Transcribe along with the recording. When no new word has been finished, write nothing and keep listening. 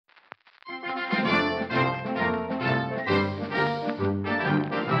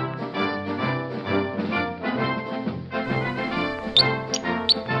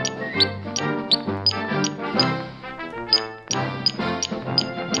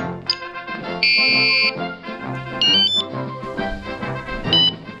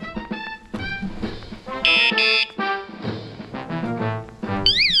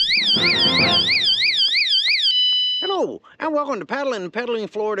welcome to Paddling and Pedaling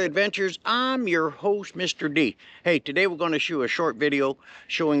Florida Adventures. I'm your host, Mr. D. Hey, today we're going to shoot a short video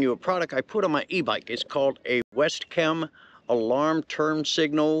showing you a product I put on my e-bike. It's called a WSDCAM alarm turn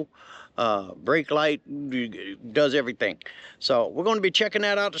signal, brake light, does everything. So we're going to be checking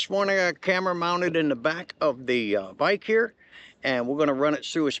that out this morning. I got a camera mounted in the back of the bike here, and we're going to run it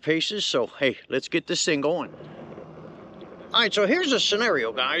through its paces. So hey, let's get this thing going. All right, so here's a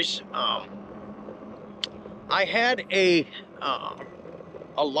scenario, guys. I had a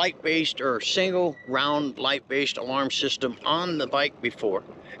light-based or single round light-based alarm system on the bike before,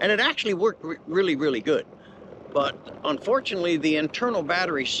 and it actually worked really, really good. But unfortunately, the internal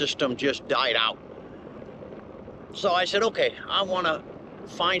battery system just died out. So I said, okay, I want to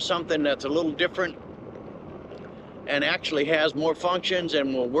find something that's a little different and actually has more functions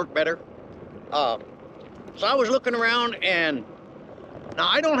and will work better. So I was looking around, and now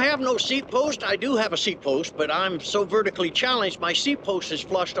I don't have no seat post. I do have a seat post, but I'm so vertically challenged, my seat post is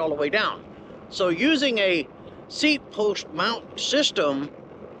flushed all the way down. So using a seat post mount system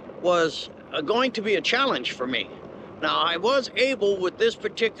was going to be a challenge for me. Now I was able, with this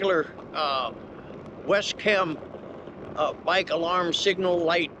particular WSDCAM bike alarm signal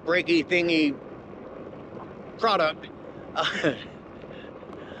light brakey thingy product, I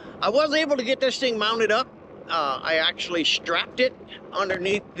was able to get this thing mounted up. I actually strapped it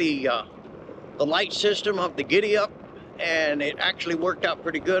underneath the light system of the giddy up, and it actually worked out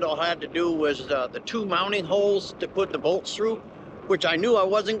pretty good. All I had to do was the two mounting holes to put the bolts through, which I knew I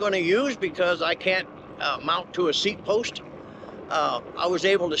wasn't going to use because I can't mount to a seat post. I was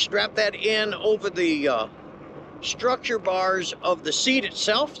able to strap that in over the structure bars of the seat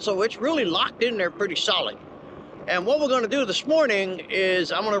itself, so it's really locked in there pretty solid. And what we're going to do this morning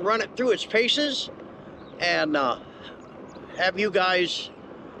is I'm going to run it through its paces and have you guys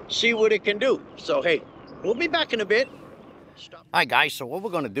see what it can do. So hey, we'll be back in a bit. All right guys, so what we're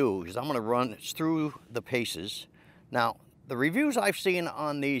going to do is I'm going to run through the paces. Now the reviews I've seen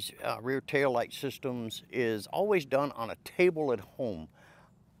on these rear tail light systems is always done on a table at home.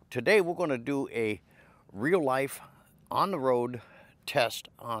 Today we're going to do a real life on the road test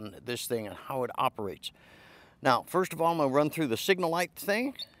on this thing and how it operates. Now first of all, I'm going to run through the signal light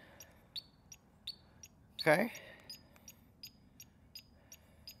thing. Okay.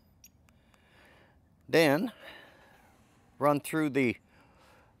 Then run through the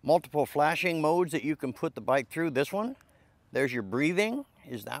multiple flashing modes that you can put the bike through. This one, there's your breathing,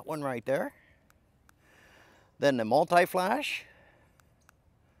 is that one right there. Then the multi-flash.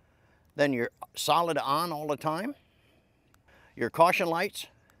 Then your solid on all the time. Your caution lights.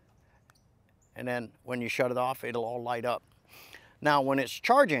 And then when you shut it off, it'll all light up. Now when it's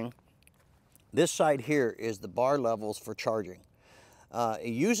charging, this side here is the bar levels for charging. It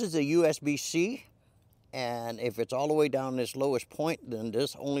uses a USB-C, and if it's all the way down this lowest point, then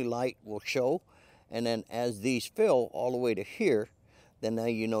this only light will show. And then as these fill all the way to here, then now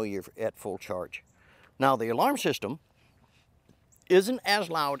you know you're at full charge. Now the alarm system isn't as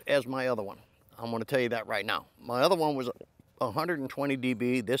loud as my other one. I'm going to tell you that right now. My other one was 120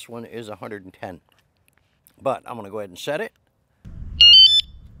 dB, this one is 110. But I'm going to go ahead and set it.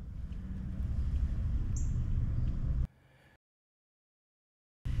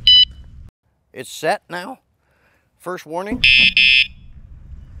 It's set now. First warning.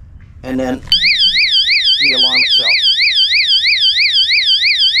 And then the alarm itself.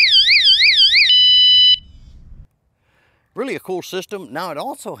 Really a cool system. Now it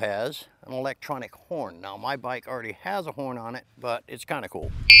also has an electronic horn. Now my bike already has a horn on it, but it's kind of cool.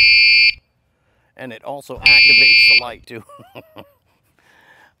 And it also activates the light too.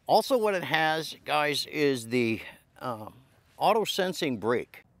 Also what it has, guys, is the auto sensing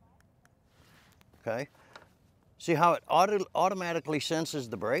brake. Okay, see how it automatically senses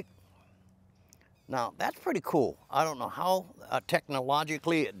the brake? Now that's pretty cool. I don't know how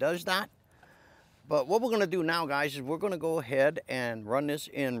technologically it does that, but what we're going to do now, guys, is we're going to go ahead and run this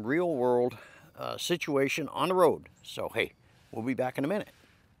in real world situation on the road. So hey, we'll be back in a minute.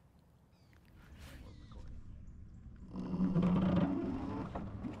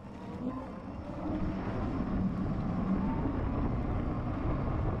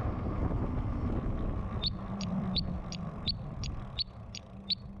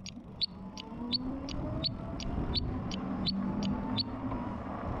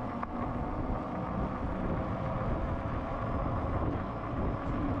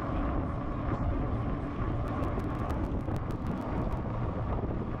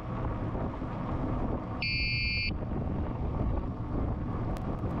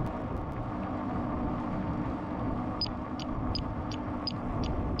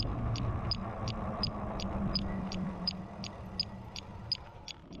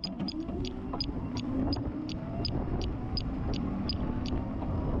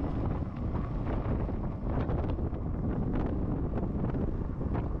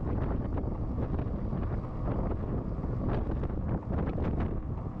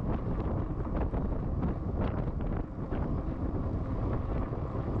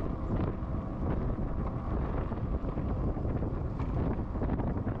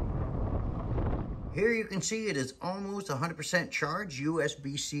 Here you can see it is almost 100% charged.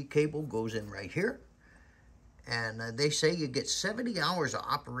 USB-C cable goes in right here. And they say you get 70 hours of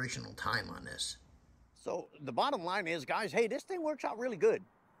operational time on this. So the bottom line is, guys, hey, this thing works out really good.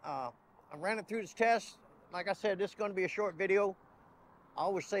 I ran it through this test. Like I said, this is going to be a short video. I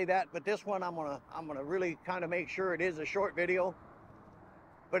always say that, but this one I'm gonna really kind of make sure it is a short video.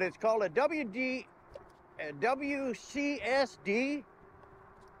 But it's called a WSDCAM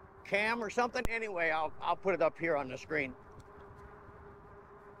or something. Anyway, I'll put it up here on the screen.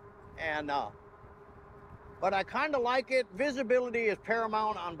 And but I kind of like it. Visibility is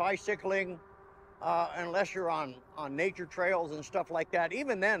paramount on bicycling, unless you're on nature trails and stuff like that.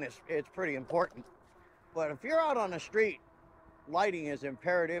 Even then, it's pretty important. But if you're out on the street, lighting is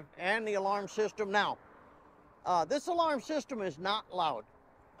imperative, and the alarm system. Now, this alarm system is not loud,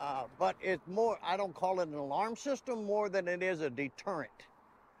 but it's more, I don't call it an alarm system more than it is a deterrent.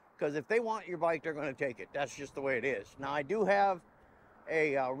 Because if they want your bike, they're going to take it. That's just the way it is. Now, I do have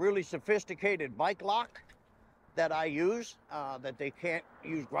a really sophisticated bike lock that I use, that they can't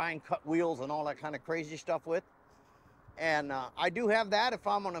use grind cut wheels and all that kind of crazy stuff with. And I do have that if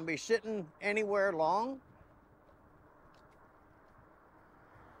I'm going to be sitting anywhere long.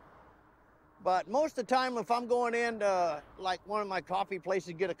 But most of the time, if I'm going into like one of my coffee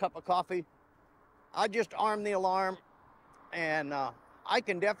places, get a cup of coffee, I just arm the alarm, and I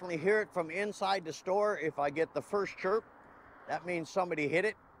can definitely hear it from inside the store. If I get the first chirp, that means somebody hit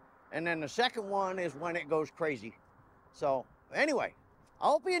it. And then the second one is when it goes crazy. So anyway, I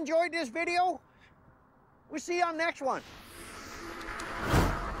hope you enjoyed this video. We'll see you on the next one.